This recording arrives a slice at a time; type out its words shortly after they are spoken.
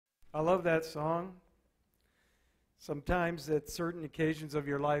I love that song. Sometimes at certain occasions of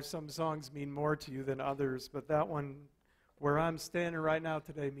your life, some songs mean more to you than others, but that one, where I'm standing right now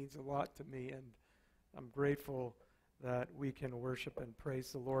today, means a lot to me, and I'm grateful that we can worship and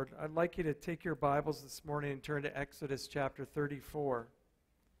praise the Lord. I'd like you to take your Bibles this morning and turn to Exodus chapter 34.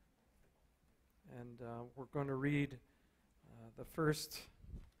 And we're going to read the first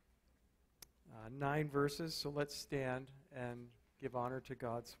 9 verses, so let's stand and give honor to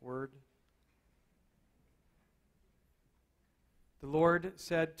God's word. The Lord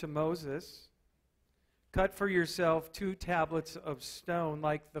said to Moses, "Cut for yourself 2 tablets of stone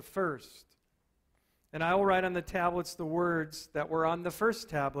like the first, and I will write on the tablets the words that were on the first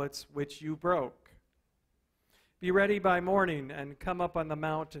tablets which you broke. Be ready by morning and come up on the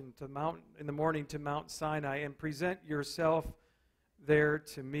mountain in the morning to Mount Sinai and present yourself there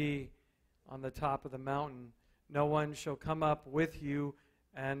to me on the top of the mountain. No one shall come up with you,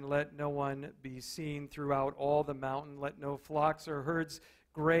 and let no one be seen throughout all the mountain. Let no flocks or herds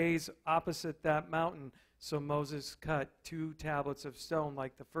graze opposite that mountain." So Moses cut 2 tablets of stone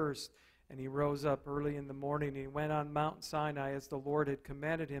like the first, and he rose up early in the morning, and he went on Mount Sinai as the Lord had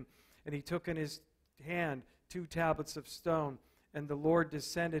commanded him. And he took in his hand 2 tablets of stone, and the Lord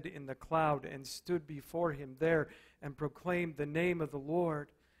descended in the cloud and stood before him there and proclaimed the name of the Lord.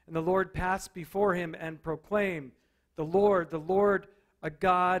 And the Lord passed before him and proclaimed, the Lord, a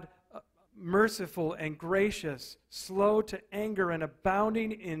God merciful and gracious, slow to anger and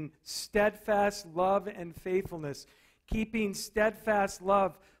abounding in steadfast love and faithfulness, keeping steadfast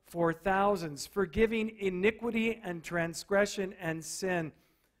love for thousands, forgiving iniquity and transgression and sin,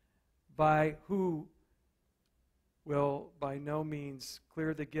 by who will by no means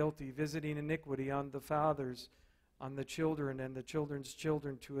clear the guilty, visiting iniquity on the fathers, on the children and the children's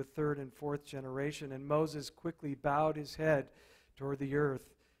children to a 3rd and 4th generation. And Moses quickly bowed his head toward the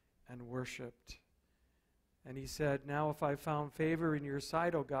earth and worshipped. And he said, "Now if I found favor in your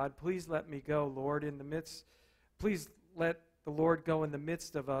sight, O God, please let me go, Lord, please let the Lord go in the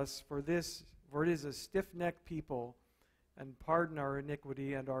midst of us, for it is a stiff-necked people, and pardon our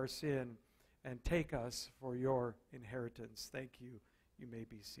iniquity and our sin, and take us for your inheritance." Thank you. You may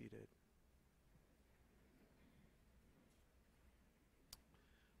be seated.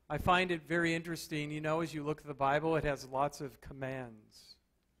 I find it very interesting, as you look at the Bible, it has lots of commands.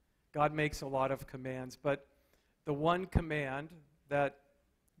 God makes a lot of commands, but the one command that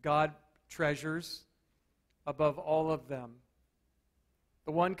God treasures above all of them,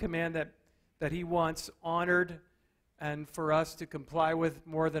 the one command that he wants honored and for us to comply with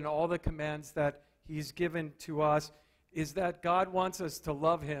more than all the commands that he's given to us, is that God wants us to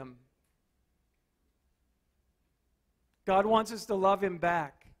love him. God wants us to love him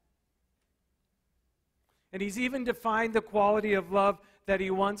back. And he's even defined the quality of love that he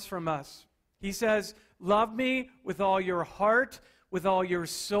wants from us. He says, "Love me with all your heart, with all your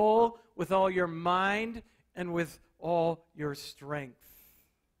soul, with all your mind, and with all your strength."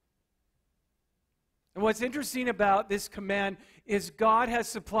 And what's interesting about this command is God has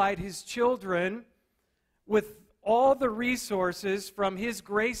supplied his children with all the resources from his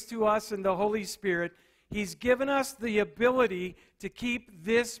grace to us and the Holy Spirit. He's given us the ability to keep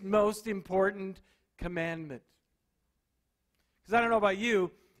this most important commandment. Because I don't know about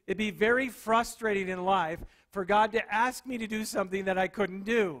you, it'd be very frustrating in life for God to ask me to do something that I couldn't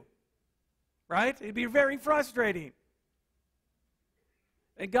do. Right? It'd be very frustrating.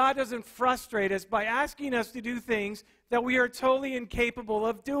 And God doesn't frustrate us by asking us to do things that we are totally incapable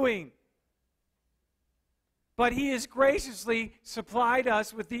of doing. But he has graciously supplied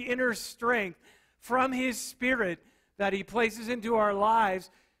us with the inner strength from his Spirit that he places into our lives.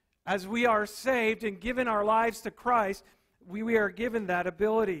 As we are saved and given our lives to Christ, we are given that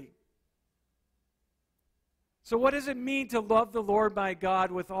ability. So what does it mean to love the Lord my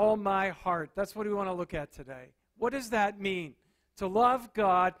God with all my heart? That's what we want to look at today. What does that mean? To love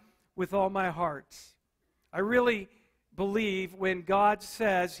God with all my heart. I really believe when God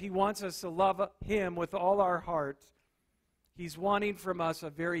says he wants us to love him with all our heart, he's wanting from us a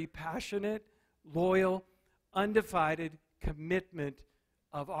very passionate, loyal, undivided commitment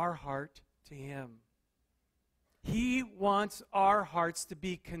of our heart to him. He wants our hearts to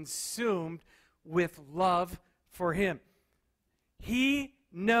be consumed with love for him. He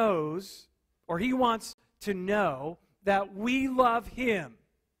knows, or he wants to know, that we love him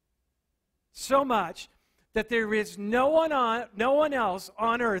so much that there is no one else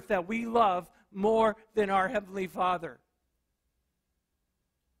on earth that we love more than our Heavenly Father.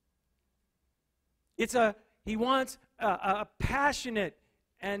 He wants a passionate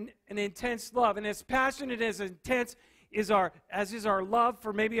and an intense love. And as passionate as intense as is our love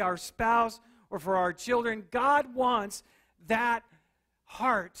for maybe our spouse or for our children. God wants that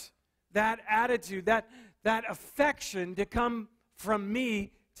heart, that attitude, that affection to come from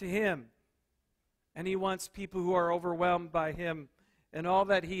me to him. And he wants people who are overwhelmed by him and all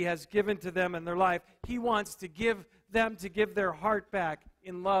that he has given to them in their life. He wants to give them to give their heart back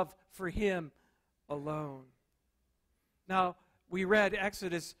in love for him alone. Now, we read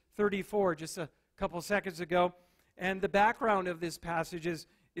Exodus 34 just a couple seconds ago, and the background of this passage is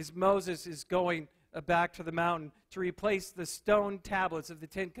Moses is going back to the mountain to replace the stone tablets of the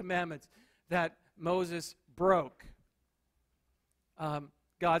Ten Commandments that Moses broke.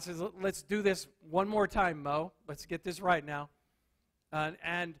 God says, let's do this one more time, Mo. Let's get this right now.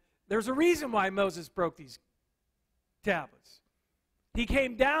 And there's a reason why Moses broke these tablets. He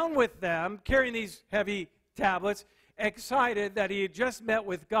came down with them, carrying these heavy tablets, excited that he had just met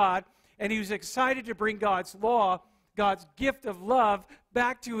with God, and he was excited to bring God's law, God's gift of love,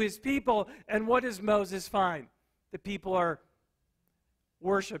 back to his people. And what does Moses find? The people are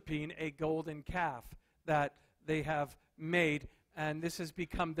worshiping a golden calf that they have made, and this has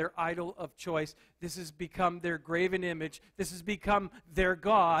become their idol of choice. This has become their graven image. This has become their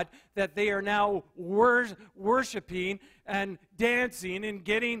God that they are now worshiping and dancing and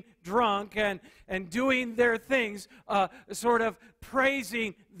getting drunk and doing their things, sort of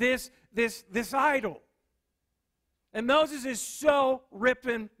praising this idol. And Moses is so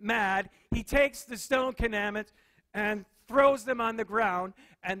ripping mad, he takes the stone commandments and throws them on the ground,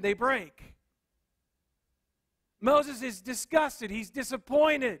 and they break. Moses is disgusted. He's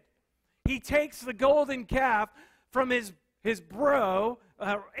disappointed. He takes the golden calf from his bro,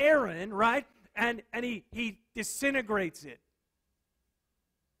 Aaron, right? And he disintegrates it.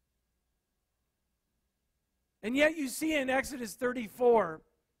 And yet you see in Exodus 34,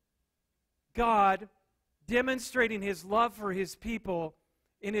 God demonstrating his love for his people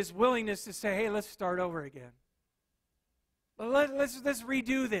in his willingness to say, hey, let's start over again. Let's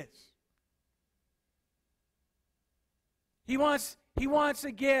redo this. He wants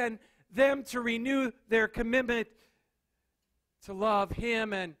again them to renew their commitment to love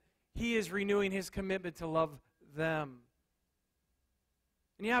him, and he is renewing his commitment to love them.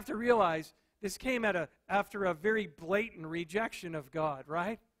 And you have to realize this came after a very blatant rejection of God,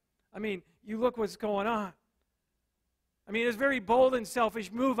 right? I mean, you look what's going on. I mean, it's a very bold and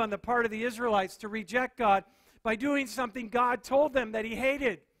selfish move on the part of the Israelites to reject God by doing something God told them that he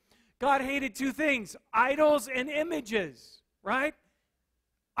hated. God hated two things: idols and images, right?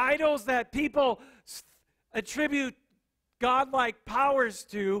 Idols that people attribute godlike powers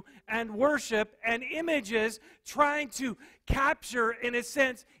to and worship, and images trying to capture, in a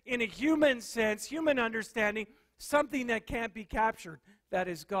sense, in a human sense, human understanding, something that can't be captured, that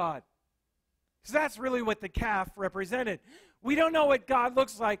is God. So that's really what the calf represented. We don't know what God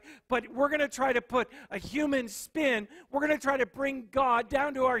looks like, but we're going to try to put a human spin. We're going to try to bring God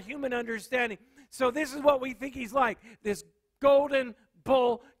down to our human understanding. So this is what we think he's like, this golden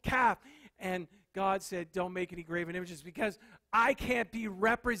bull calf. And God said, don't make any graven images because I can't be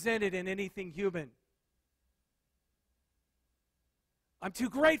represented in anything human. I'm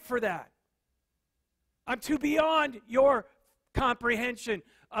too great for that. I'm too beyond your comprehension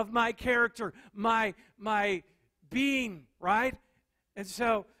of my character, my being, right? And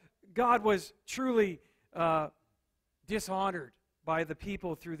so God was truly dishonored by the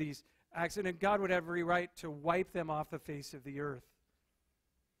people through these acts, and God would have every right to wipe them off the face of the earth.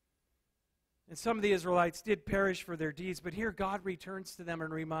 And some of the Israelites did perish for their deeds, but here God returns to them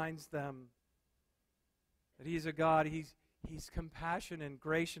and reminds them that he's a God, he's compassionate and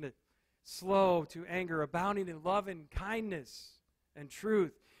gracious, slow to anger, abounding in love and kindness and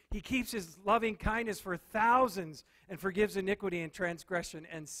truth. He keeps his loving kindness for thousands and forgives iniquity and transgression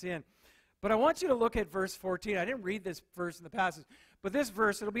and sin. But I want you to look at verse 14. I didn't read this verse in the passage, but this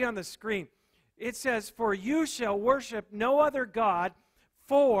verse, it'll be on the screen. It says, "For you shall worship no other God,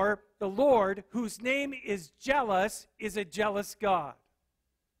 for the Lord, whose name is jealous, is a jealous God."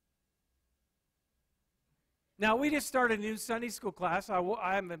 Now, we just started a new Sunday school class.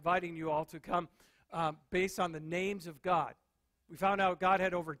 I'm inviting you all to come based on the names of God. We found out God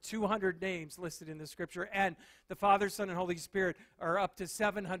had over 200 names listed in the Scripture, and the Father, Son, and Holy Spirit are up to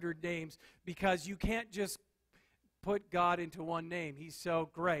 700 names, because you can't just put God into one name. He's so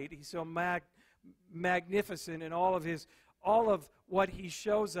great. He's so magnificent in all of what he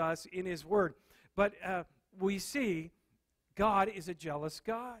shows us in his word. But we see God is a jealous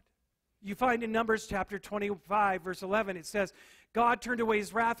God. You find in Numbers chapter 25, verse 11, it says, God turned away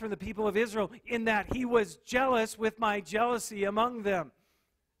his wrath from the people of Israel in that he was jealous with my jealousy among them.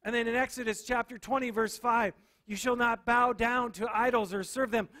 And then in Exodus chapter 20, verse 5, You shall not bow down to idols or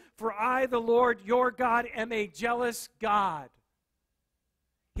serve them, for I, the Lord your God, am a jealous God.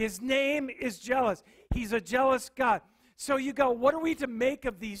 His name is jealous. He's a jealous God. So you go, what are we to make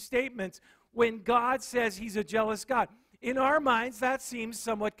of these statements when God says he's a jealous God? In our minds, that seems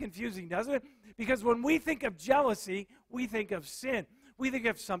somewhat confusing, doesn't it? Because when we think of jealousy, we think of sin. We think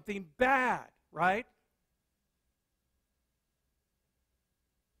of something bad, right?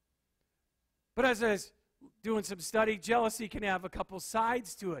 But as I was doing some study, jealousy can have a couple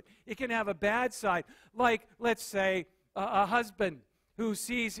sides to it. It can have a bad side, like, let's say, a husband who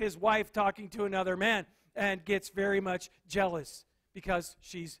sees his wife talking to another man and gets very much jealous because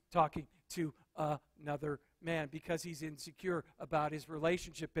she's talking to another man, because he's insecure about his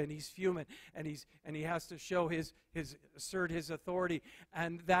relationship, and he's fuming, and he has to show assert his authority,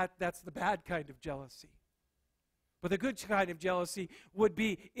 and that's the bad kind of jealousy. But the good kind of jealousy would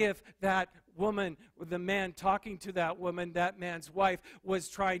be if that woman, the man talking to that woman, that man's wife, was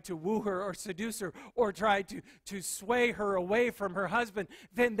trying to woo her or seduce her or try to sway her away from her husband.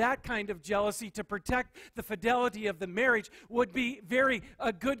 Then that kind of jealousy, to protect the fidelity of the marriage, would be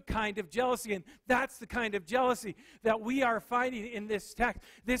a good kind of jealousy. And that's the kind of jealousy that we are finding in this text.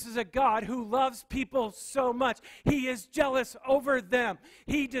 This is a God who loves people so much. He is jealous over them.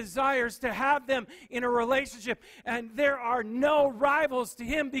 He desires to have them in a relationship. And there are no rivals to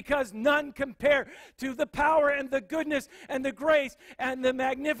him, because none compare to the power and the goodness and the grace and the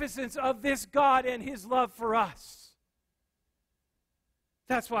magnificence of this God and his love for us.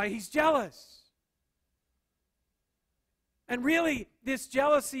 That's why he's jealous. And really, this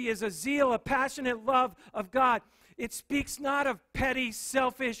jealousy is a zeal, a passionate love of God. It speaks not of petty,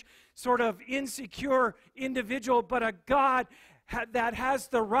 selfish, sort of insecure individual, but a God that has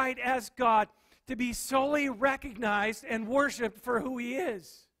the right as God to be solely recognized and worshiped for who he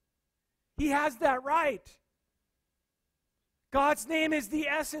is. He has that right. God's name is the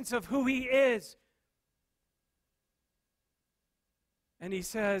essence of who he is. And he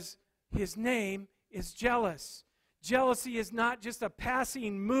says his name is jealous. Jealousy is not just a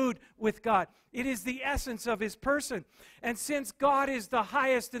passing mood with God. It is the essence of his person. And since God is the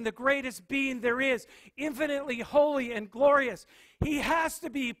highest and the greatest being there is, infinitely holy and glorious, he has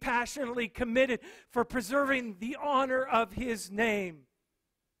to be passionately committed for preserving the honor of his name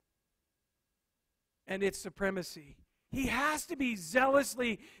and its supremacy. He has to be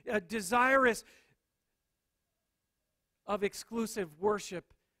zealously desirous of exclusive worship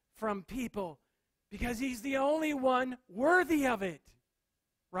from people, because he's the only one worthy of it,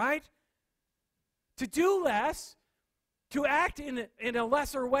 right? To do less, to act in a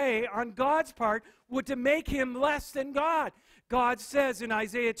lesser way on God's part, would to make him less than God. God says in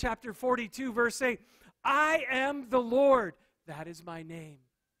Isaiah chapter 42, verse 8, I am the Lord, that is my name.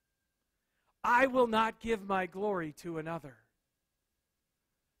 I will not give my glory to another,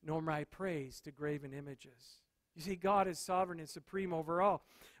 nor my praise to graven images. You see, God is sovereign and supreme over all.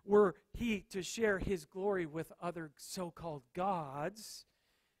 Were he to share his glory with other so-called gods,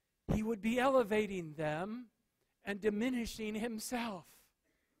 he would be elevating them and diminishing himself.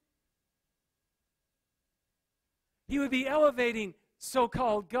 He would be elevating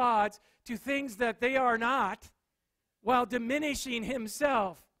so-called gods to things that they are not, while diminishing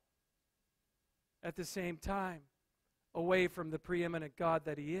himself at the same time, away from the preeminent God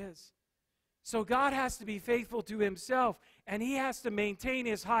that he is. So God has to be faithful to himself, and he has to maintain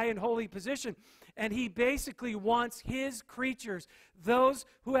his high and holy position. And he basically wants his creatures, those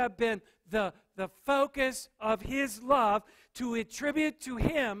who have been the focus of his love, to attribute to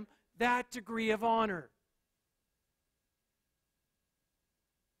him that degree of honor.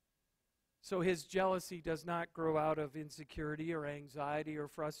 So his jealousy does not grow out of insecurity or anxiety or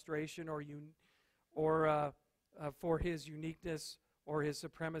frustration or for his uniqueness or his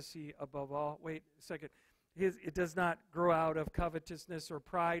supremacy above all. Wait a second. It does not grow out of covetousness or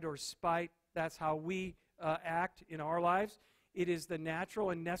pride or spite. That's how we act in our lives. It is the natural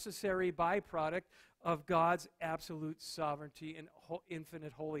and necessary byproduct of God's absolute sovereignty and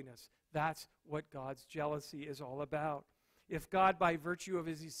infinite holiness. That's what God's jealousy is all about. If God, by virtue of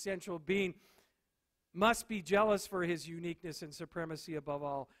his essential being, must be jealous for his uniqueness and supremacy above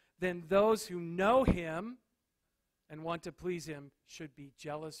all, then those who know him and want to please him should be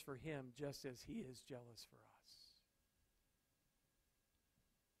jealous for him just as he is jealous for us.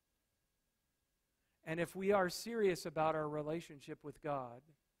 And if we are serious about our relationship with God,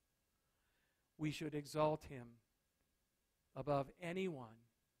 we should exalt him above anyone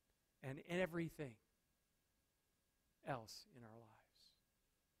and everything else in our lives.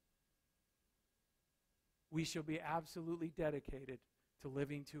 We shall be absolutely dedicated to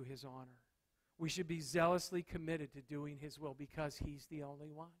living to his honor. We should be zealously committed to doing His will because He's the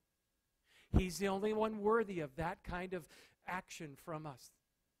only one. He's the only one worthy of that kind of action from us,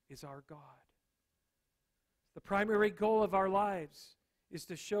 is our God. The primary goal of our lives is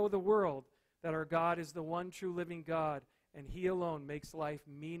to show the world that our God is the one true living God, and He alone makes life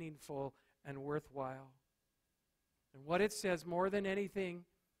meaningful and worthwhile. And what it says more than anything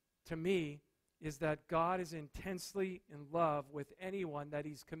to me is that God is intensely in love with anyone that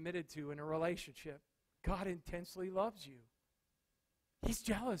He's committed to in a relationship. God intensely loves you. He's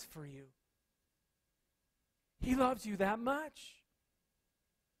jealous for you. He loves you that much.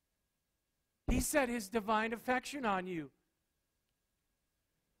 He set His divine affection on you.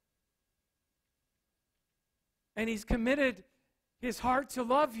 And He's committed His heart to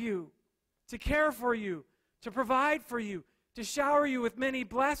love you, to care for you, to provide for you, to shower you with many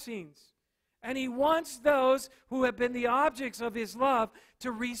blessings. And He wants those who have been the objects of His love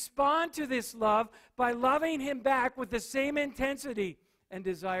to respond to this love by loving Him back with the same intensity and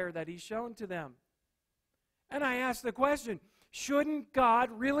desire that He's shown to them. And I ask the question, shouldn't God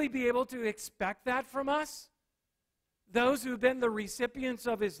really be able to expect that from us? Those who've been the recipients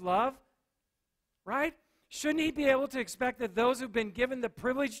of His love, right? Shouldn't He be able to expect that those who've been given the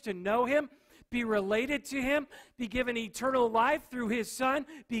privilege to know Him, be related to Him, be given eternal life through His Son,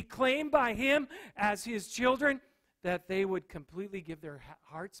 be claimed by Him as His children, that they would completely give their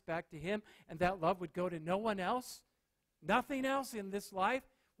hearts back to Him, and that love would go to no one else, nothing else in this life?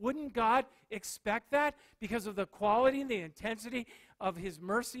 Wouldn't God expect that because of the quality and the intensity of His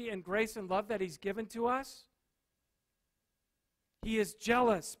mercy and grace and love that He's given to us? He is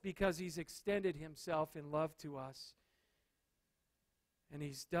jealous because He's extended Himself in love to us. And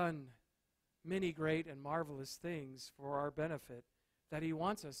He's done many great and marvelous things for our benefit that He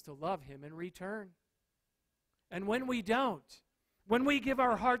wants us to love Him in return. And when we don't, when we give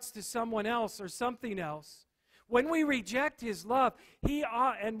our hearts to someone else or something else, when we reject His love, the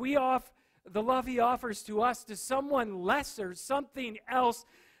love He offers to us to someone lesser, something else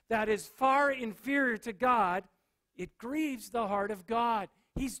that is far inferior to God, it grieves the heart of God.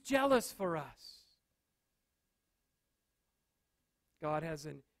 He's jealous for us. God has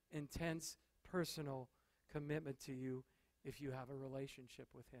an intense personal commitment to you if you have a relationship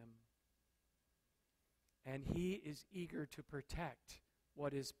with Him. And He is eager to protect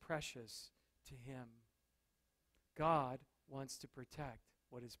what is precious to Him. God wants to protect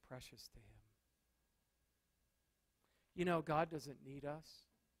what is precious to Him. You know, God doesn't need us.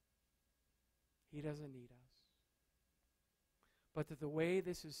 He doesn't need us. But that the way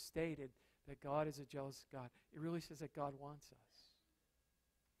this is stated, that God is a jealous God, it really says that God wants us.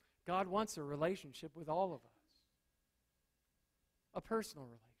 God wants a relationship with all of us. A personal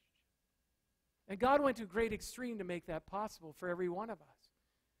relationship. And God went to a great extreme to make that possible for every one of us.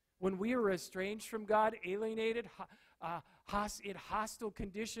 When we were estranged from God, alienated, in hostile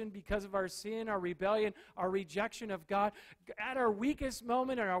condition because of our sin, our rebellion, our rejection of God, at our weakest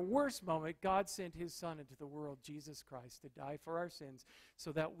moment and our worst moment, God sent His Son into the world, Jesus Christ, to die for our sins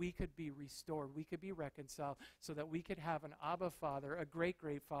so that we could be restored, we could be reconciled, so that we could have an Abba Father, a great,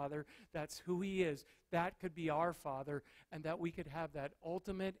 great Father. That's who He is. That could be our Father, and that we could have that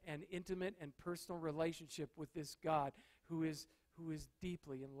ultimate and intimate and personal relationship with this God who is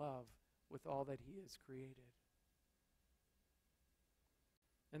deeply in love with all that He has created.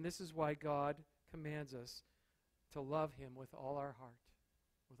 And this is why God commands us to love Him with all our heart.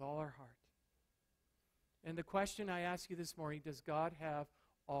 With all our heart. And the question I ask you this morning, does God have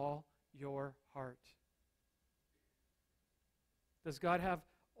all your heart? Does God have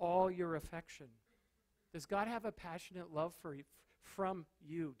all your affection? Does God have a passionate love for you, from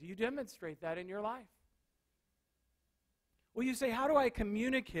you? Do you demonstrate that in your life? Well, you say, how do I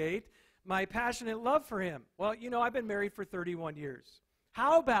communicate my passionate love for Him? Well, you know, I've been married for 31 years.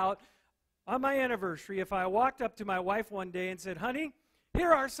 How about on my anniversary, if I walked up to my wife one day and said, honey,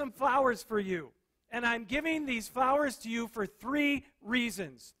 here are some flowers for you. And I'm giving these flowers to you for 3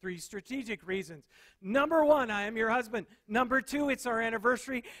 reasons, 3 strategic reasons. Number 1, I am your husband. Number 2, it's our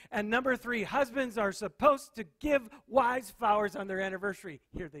anniversary. And number 3, husbands are supposed to give wives flowers on their anniversary.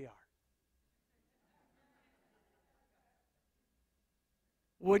 Here they are.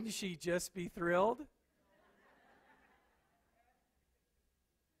 Wouldn't she just be thrilled?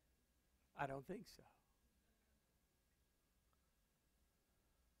 I don't think so.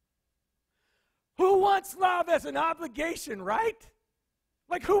 Who wants love as an obligation, right?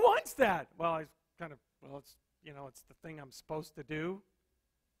 Like, who wants that? Well, it's, it's the thing I'm supposed to do.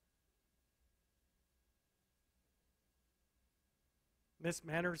 Miss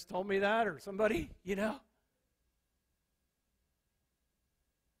Manners told me that, or somebody,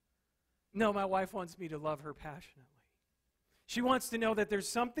 No, my wife wants me to love her passionately. She wants to know that there's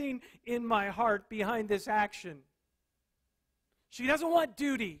something in my heart behind this action. She doesn't want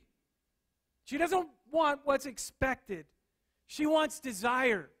duty. She doesn't want what's expected. She wants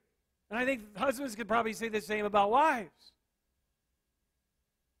desire. And I think husbands could probably say the same about wives.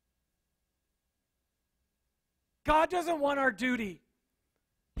 God doesn't want our duty.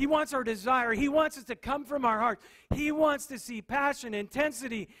 He wants our desire. He wants us to come from our heart. He wants to see passion,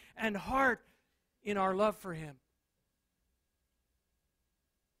 intensity, and heart in our love for Him.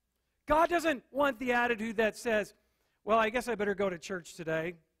 God doesn't want the attitude that says, well, I guess I better go to church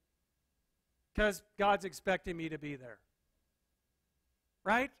today because God's expecting me to be there.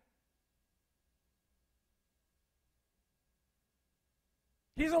 Right?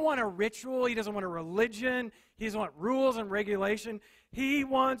 He doesn't want a ritual. He doesn't want a religion. He doesn't want rules and regulation. He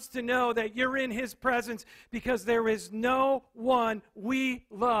wants to know that you're in His presence because there is no one we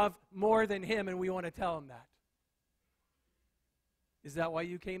love more than Him, and we want to tell Him that. Is that why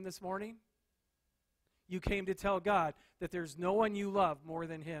you came this morning? You came to tell God that there's no one you love more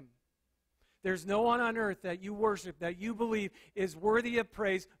than Him. There's no one on earth that you worship, that you believe is worthy of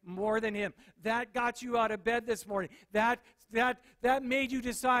praise more than Him. That got you out of bed this morning. That made you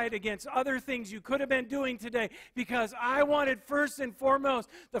decide against other things you could have been doing today, because I wanted first and foremost,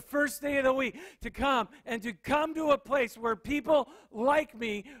 the first day of the week, to come to a place where people like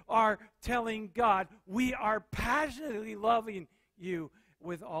me are telling God, we are passionately loving you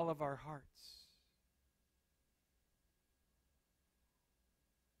with all of our hearts.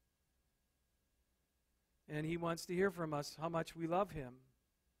 And He wants to hear from us how much we love Him.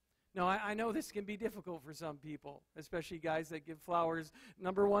 Now, I know this can be difficult for some people, especially guys that give flowers,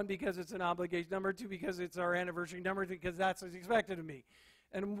 number one, because it's an obligation, number two, because it's our anniversary, number three, because that's what's expected of me.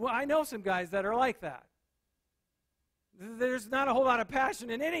 And I know some guys that are like that. There's not a whole lot of passion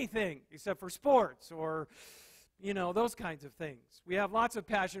in anything except for sports or, those kinds of things. We have lots of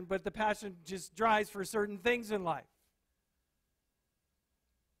passion, but the passion just dries for certain things in life.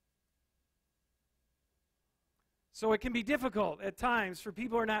 So it can be difficult at times for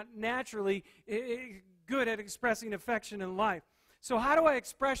people who are not naturally good at expressing affection in life. So how do I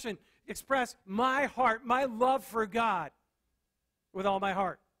express my heart, my love for God with all my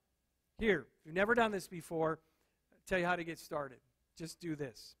heart? Here, if you've never done this before, I'll tell you how to get started. Just do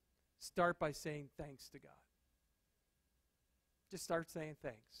this. Start by saying thanks to God. Just start saying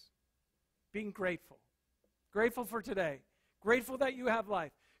thanks. Being grateful. Grateful for today. Grateful that you have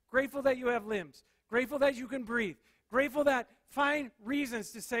life. Grateful that you have limbs. Grateful that you can breathe. Grateful that find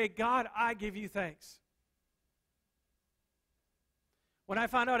reasons to say, God, I give you thanks. When I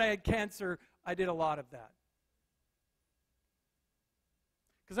found out I had cancer, I did a lot of that.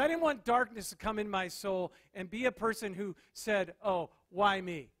 Because I didn't want darkness to come in my soul and be a person who said, oh, why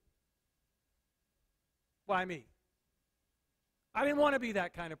me? Why me? I didn't want to be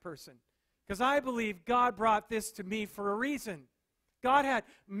that kind of person. Because I believe God brought this to me for a reason. God had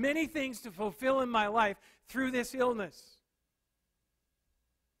many things to fulfill in my life through this illness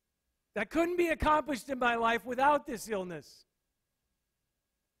that couldn't be accomplished in my life without this illness.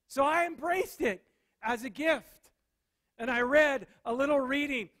 So I embraced it as a gift. And I read a little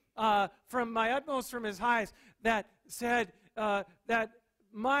reading from My Utmost from His Highest that said that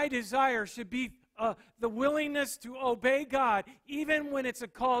my desire should be the willingness to obey God even when it's a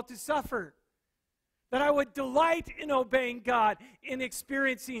call to suffer. That I would delight in obeying God, in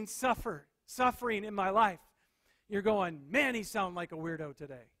experiencing suffering in my life. You're going, man, he sounds like a weirdo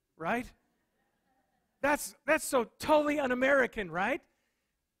today, right? That's so totally un-American, right?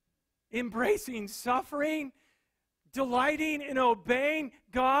 Embracing suffering, delighting in obeying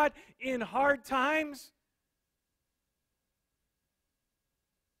God in hard times.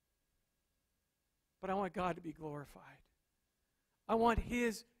 But I want God to be glorified. I want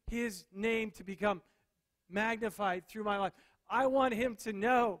His name to become magnified through my life. I want Him to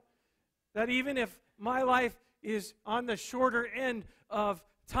know that even if my life is on the shorter end of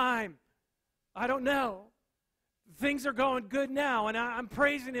time, I don't know. Things are going good now, and I'm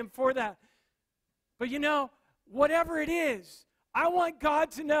praising Him for that. But whatever it is, I want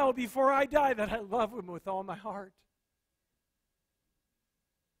God to know before I die that I love Him with all my heart.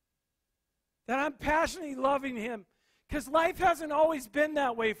 That I'm passionately loving Him, because life hasn't always been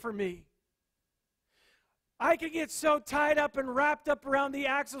that way for me. I could get so tied up and wrapped up around the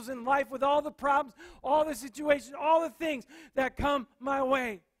axles in life with all the problems, all the situations, all the things that come my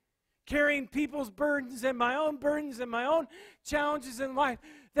way. Carrying people's burdens and my own challenges in life,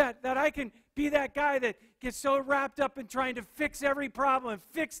 that I can be that guy that gets so wrapped up in trying to fix every problem,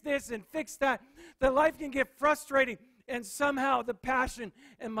 fix this and fix that life can get frustrating and somehow the passion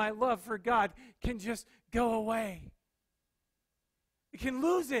and my love for God can just go away. You can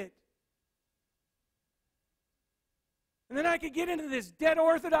lose it. And then I could get into this dead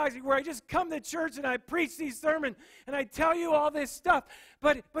orthodoxy where I just come to church and I preach these sermons and I tell you all this stuff.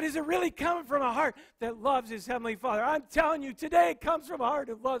 But is it really coming from a heart that loves his Heavenly Father? I'm telling you, today it comes from a heart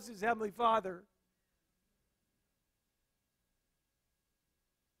that loves his Heavenly Father.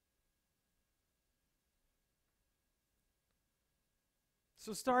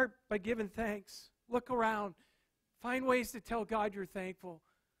 So start by giving thanks. Look around. Find ways to tell God you're thankful.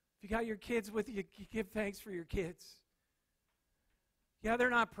 If you got your kids with you, give thanks for your kids. Yeah,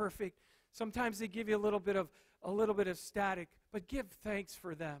 they're not perfect. Sometimes they give you a little bit of static, but give thanks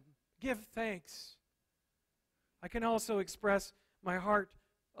for them. Give thanks. I can also express my heart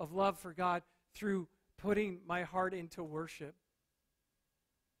of love for God through putting my heart into worship.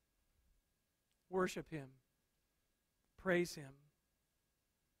 Worship him. Praise him.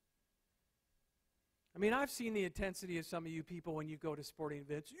 I mean, I've seen the intensity of some of you people when you go to sporting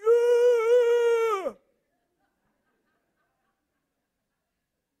events. Yeah!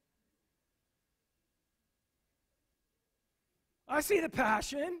 I see the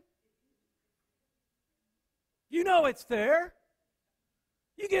passion. You know it's there.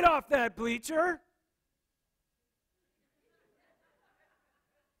 You get off that bleacher.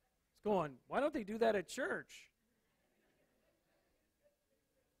 It's going, why don't they do that at church?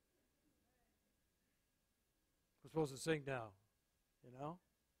 We're supposed to sing now, you know?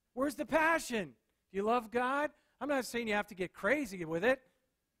 Where's the passion? You love God? I'm not saying you have to get crazy with it,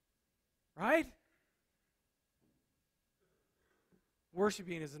 right?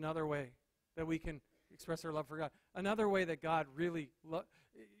 Worshiping is another way that we can express our love for God. Another way that God really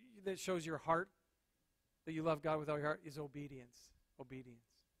that shows your heart, that you love God with all your heart, is obedience. Obedience.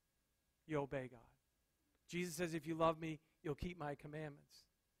 You obey God. Jesus says, if you love me, you'll keep my commandments.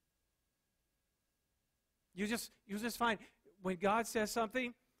 You'll just find, when God says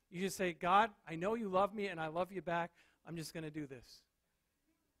something, you just say, God, I know you love me and I love you back. I'm just going to do this.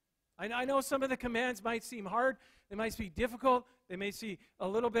 I know some of the commands might seem hard. They might be difficult. They may see a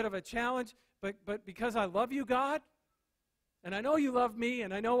little bit of a challenge. But because I love you, God, and I know you love me,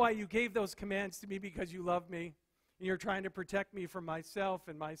 and I know why you gave those commands to me, because you love me, and you're trying to protect me from myself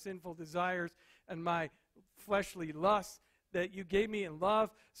and my sinful desires and my fleshly lusts, that you gave me in love.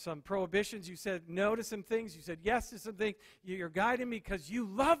 Some prohibitions, you said no to some things. You said yes to some things. You're guiding me because you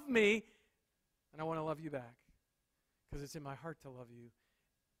love me, and I want to love you back because it's in my heart to love you.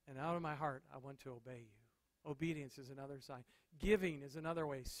 And out of my heart, I want to obey you. Obedience is another sign. Giving is another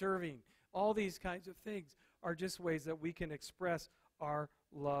way. Serving. All these kinds of things are just ways that we can express our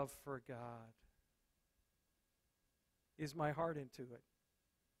love for God. Is my heart into it?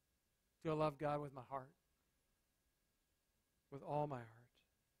 Do I love God with my heart? With all my heart?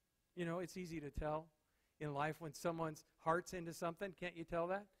 You know, it's easy to tell in life when someone's heart's into something. Can't you tell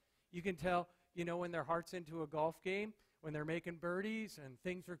that? You can tell, you know, when their heart's into a golf game, when they're making birdies and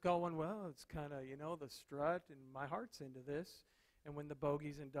things are going well, it's kind of, you know, the strut, and my heart's into this. And when the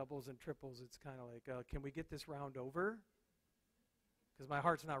bogeys and doubles and triples, it's kind of like, can we get this round over? Because my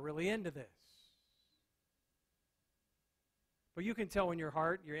heart's not really into this. But you can tell when your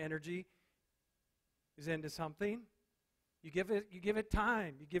heart, your energy is into something. You give it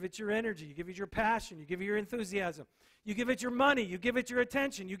time. You give it your energy. You give it your passion. You give it your enthusiasm. You give it your money. You give it your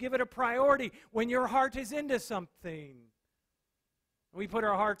attention. You give it a priority when your heart is into something. We put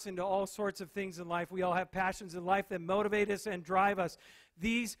our hearts into all sorts of things in life. We all have passions in life that motivate us and drive us.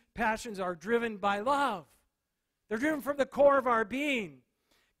 These passions are driven by love. They're driven from the core of our being.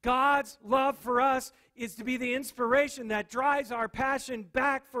 God's love for us is to be the inspiration that drives our passion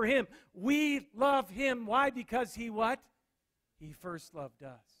back for him. We love him. Why? Because he what? He first loved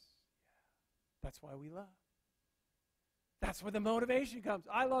us. That's why we love. That's where the motivation comes.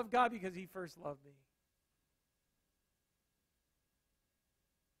 I love God because he first loved me.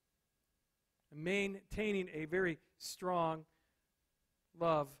 Maintaining a very strong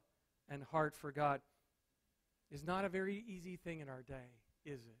love and heart for God is not a very easy thing in our day,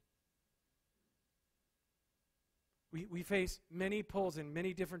 is it? We face many pulls in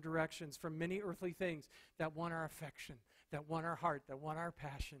many different directions from many earthly things that want our affection, that want our heart, that want our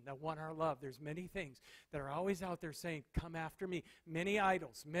passion, that want our love. There's many things that are always out there saying, come after me. Many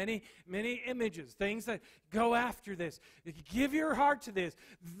idols, many images, things that go after this. Give your heart to this.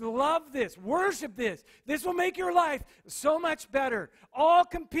 Love this. Worship this. This will make your life so much better. All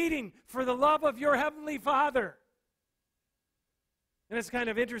competing for the love of your Heavenly Father. And it's kind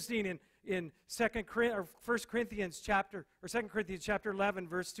of interesting in 1 Corinthians chapter 11,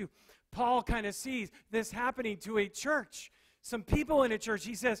 verse 2. Paul kind of sees this happening to a church. Some people in a church,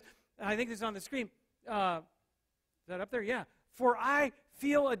 he says, I think this is on the screen. Is that up there? Yeah. For I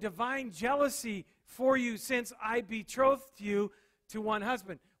feel a divine jealousy for you since I betrothed you to one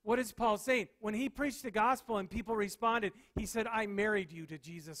husband. What is Paul saying? When he preached the gospel and people responded, he said, I married you to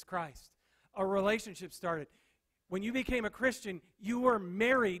Jesus Christ. A relationship started. When you became a Christian, you were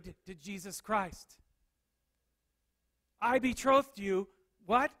married to Jesus Christ. I betrothed you,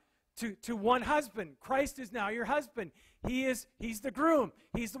 what? To one husband. Christ is now your husband. He's the groom.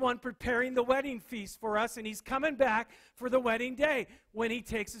 He's the one preparing the wedding feast for us, and he's coming back for the wedding day when he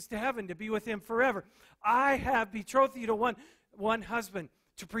takes us to heaven to be with him forever. I have betrothed you to one husband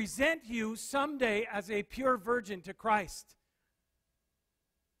to present you someday as a pure virgin to Christ.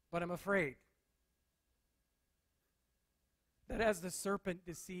 But I'm afraid that as the serpent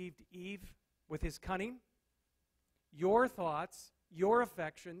deceived Eve with his cunning, your thoughts, your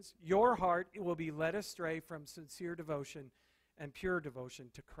affections, your heart, it will be led astray from sincere devotion and pure devotion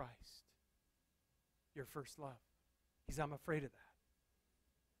to Christ, your first love. I'm afraid of that.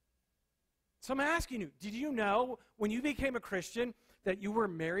 So I'm asking you, did you know when you became a Christian that you were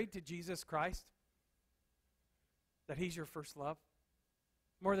married to Jesus Christ? That he's your first love?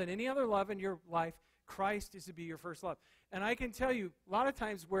 More than any other love in your life, Christ is to be your first love. And I can tell you, a lot of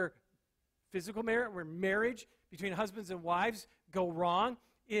times where marriage between husbands and wives go wrong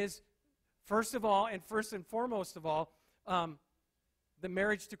is, first and foremost of all, the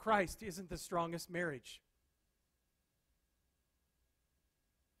marriage to Christ isn't the strongest marriage.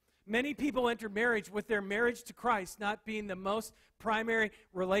 Many people enter marriage with their marriage to Christ not being the most primary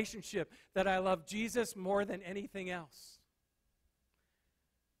relationship, that I love Jesus more than anything else.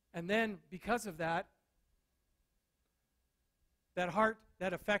 And then, because of that heart,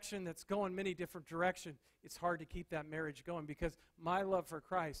 that affection that's going many different directions, it's hard to keep that marriage going because my love for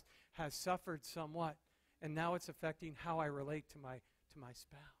Christ has suffered somewhat, and now it's affecting how I relate to my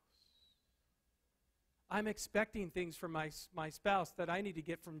spouse. I'm expecting things from my spouse that I need to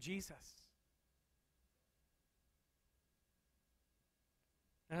get from Jesus.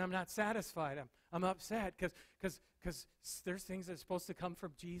 And I'm not satisfied. I'm upset because there's things that's supposed to come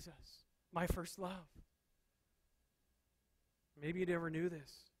from Jesus, my first love. Maybe you never knew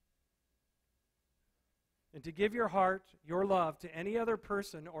this. And to give your heart, your love, to any other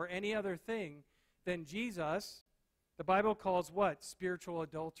person or any other thing than Jesus, the Bible calls what? Spiritual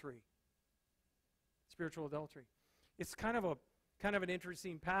adultery. Spiritual adultery. It's kind of an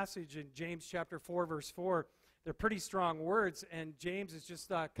interesting passage in James chapter 4, verse 4. They're pretty strong words, and James is just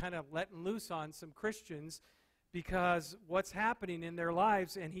kind of letting loose on some Christians because what's happening in their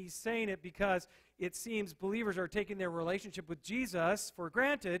lives, and he's saying it because it seems believers are taking their relationship with Jesus for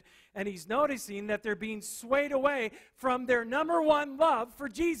granted, and he's noticing that they're being swayed away from their number one love for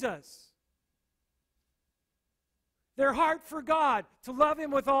Jesus. Their heart for God, to love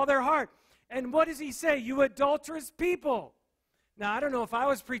him with all their heart. And what does he say? You adulterous people. Now, I don't know if I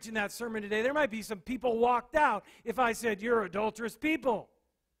was preaching that sermon today. There might be some people walked out if I said, you're adulterous people.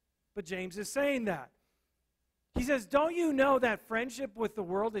 But James is saying that. He says, don't you know that friendship with the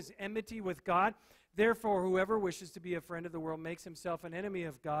world is enmity with God? Therefore, whoever wishes to be a friend of the world makes himself an enemy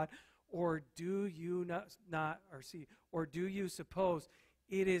of God. Or do you or do you suppose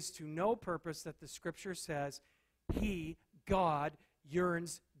it is to no purpose that the Scripture says, God,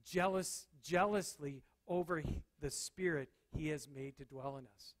 yearns jealously over the Spirit he has made to dwell in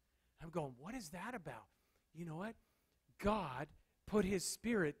us. I'm going, what is that about? You know what? God put his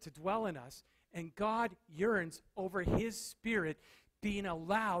Spirit to dwell in us, and God yearns over his Spirit being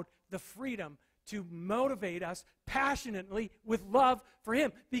allowed the freedom to motivate us passionately with love for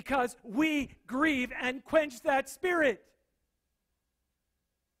him, because we grieve and quench that Spirit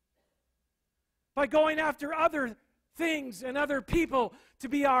by going after other things and other people to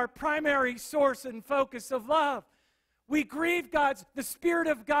be our primary source and focus of love. We grieve the Spirit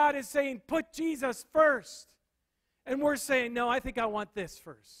of God is saying, put Jesus first. And we're saying, no, I think I want this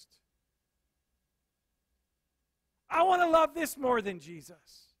first. I want to love this more than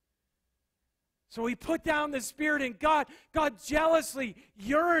Jesus. So we put down the Spirit, and God jealously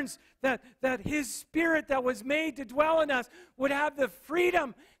yearns that his Spirit that was made to dwell in us would have the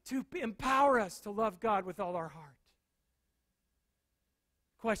freedom to empower us to love God with all our heart.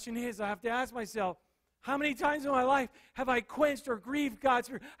 Question is, I have to ask myself, how many times in my life have I quenched or grieved God's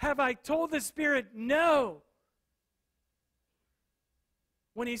Spirit? Have I told the Spirit no?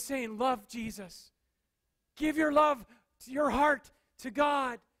 When he's saying, love Jesus. Give your love, your heart to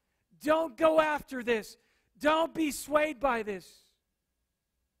God. Don't go after this. Don't be swayed by this.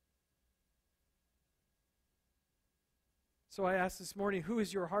 So I asked this morning, who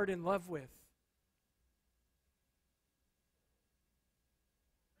is your heart in love with?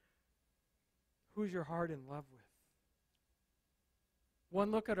 Who is your heart in love with?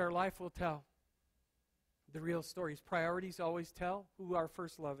 One look at our life will tell the real stories. Priorities always tell who our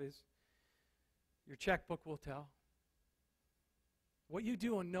first love is. Your checkbook will tell. What you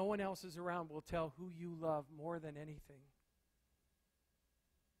do when no one else is around will tell who you love more than anything.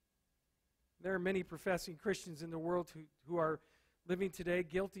 There are many professing Christians in the world who are living today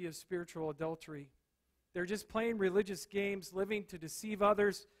guilty of spiritual adultery. They're just playing religious games, living to deceive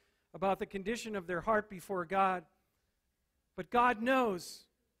others about the condition of their heart before God. But God knows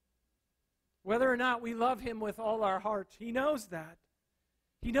whether or not we love Him with all our heart. He knows that.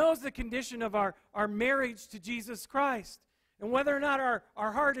 He knows the condition of our marriage to Jesus Christ and whether or not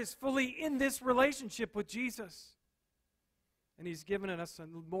our heart is fully in this relationship with Jesus. And He's given us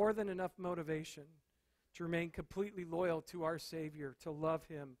more than enough motivation to remain completely loyal to our Savior, to love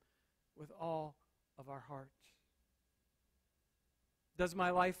Him with all of our heart. Does my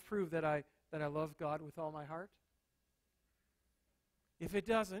life prove that I love God with all my heart? If it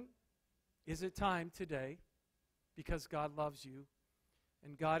doesn't, is it time today, because God loves you,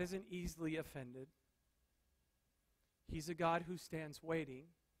 and God isn't easily offended? He's a God who stands waiting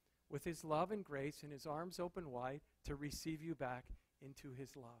with His love and grace and His arms open wide to receive you back into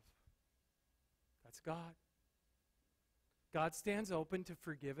His love. That's God. God stands open to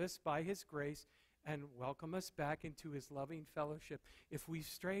forgive us by His grace and welcome us back into His loving fellowship if we've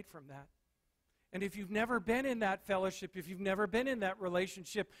strayed from that. And if you've never been in that fellowship, if you've never been in that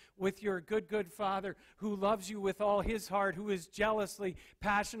relationship with your good Father who loves you with all His heart, who is jealously,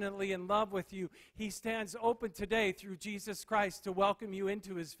 passionately in love with you, He stands open today through Jesus Christ to welcome you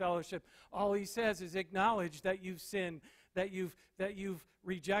into His fellowship. All He says is acknowledge that you've sinned, that you've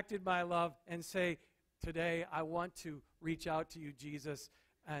rejected my love, and say, today I want to reach out to you, Jesus,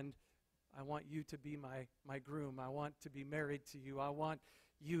 and I want you to be my groom. I want to be married to you. I want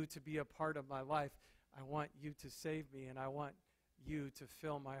you to be a part of my life. I want you to save me, and I want you to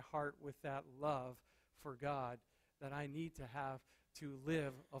fill my heart with that love for God that I need to have to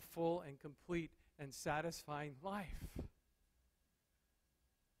live a full and complete and satisfying life.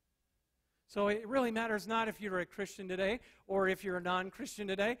 So it really matters not if you're a Christian today or if you're a non-Christian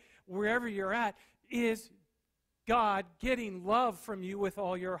today. Wherever you're at, is God getting love from you with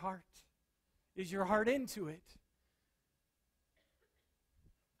all your heart? Is your heart into it?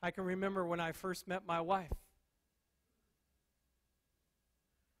 I can remember when I first met my wife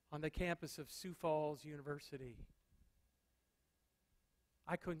on the campus of Sioux Falls University.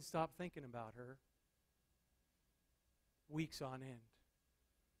 I couldn't stop thinking about her weeks on end.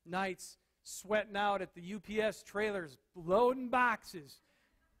 Nights sweating out at the UPS trailers, loading boxes.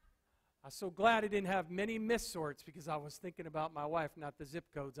 I was so glad I didn't have many missorts because I was thinking about my wife, not the zip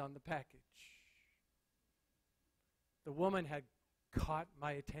codes on the package. The woman had caught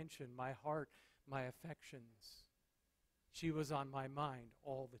my attention, my heart, my affections. She was on my mind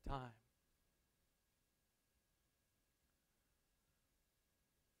all the time.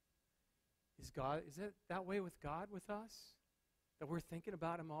 Is it that way with God with us? That we're thinking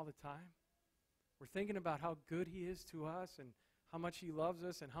about Him all the time? We're thinking about how good He is to us and how much He loves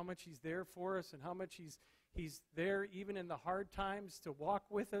us and how much He's there for us and how much He's there even in the hard times to walk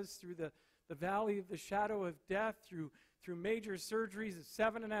with us through the valley of the shadow of death, through major surgeries of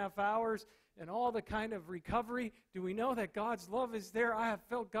 7.5 hours and all the kind of recovery. Do we know that God's love is there? I have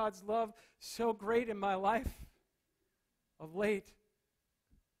felt God's love so great in my life of late.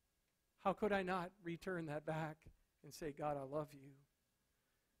 How could I not return that back and say, God, I love you?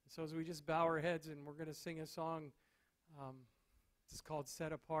 And so as we just bow our heads and we're going to sing a song, it's called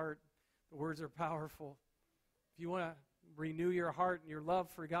Set Apart. The words are powerful. If you want to renew your heart and your love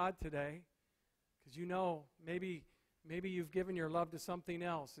for God today, because you know maybe you've given your love to something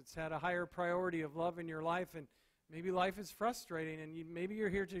else. It's had a higher priority of love in your life, and maybe life is frustrating, and maybe you're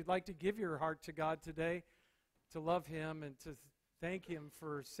here to like to give your heart to God today, to love Him and to thank Him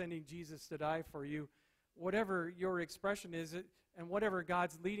for sending Jesus to die for you. Whatever your expression is, and whatever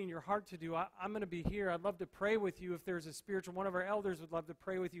God's leading your heart to do, I'm going to be here. I'd love to pray with you if there's a spiritual, one of our elders would love to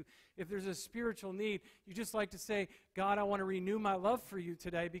pray with you. If there's a spiritual need, you just like to say, God, I want to renew my love for you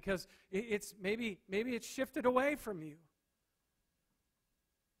today because it's maybe it's shifted away from you.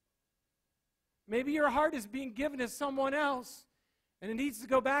 Maybe your heart is being given to someone else and it needs to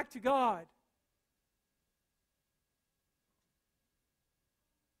go back to God.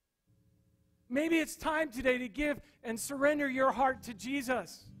 Maybe it's time today to give and surrender your heart to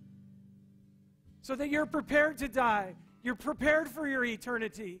Jesus so that you're prepared to die. You're prepared for your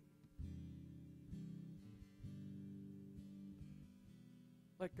eternity.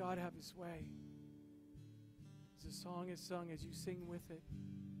 Let God have His way. As the song is sung, as you sing with it,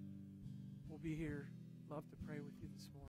 we'll be here. Love to pray with you.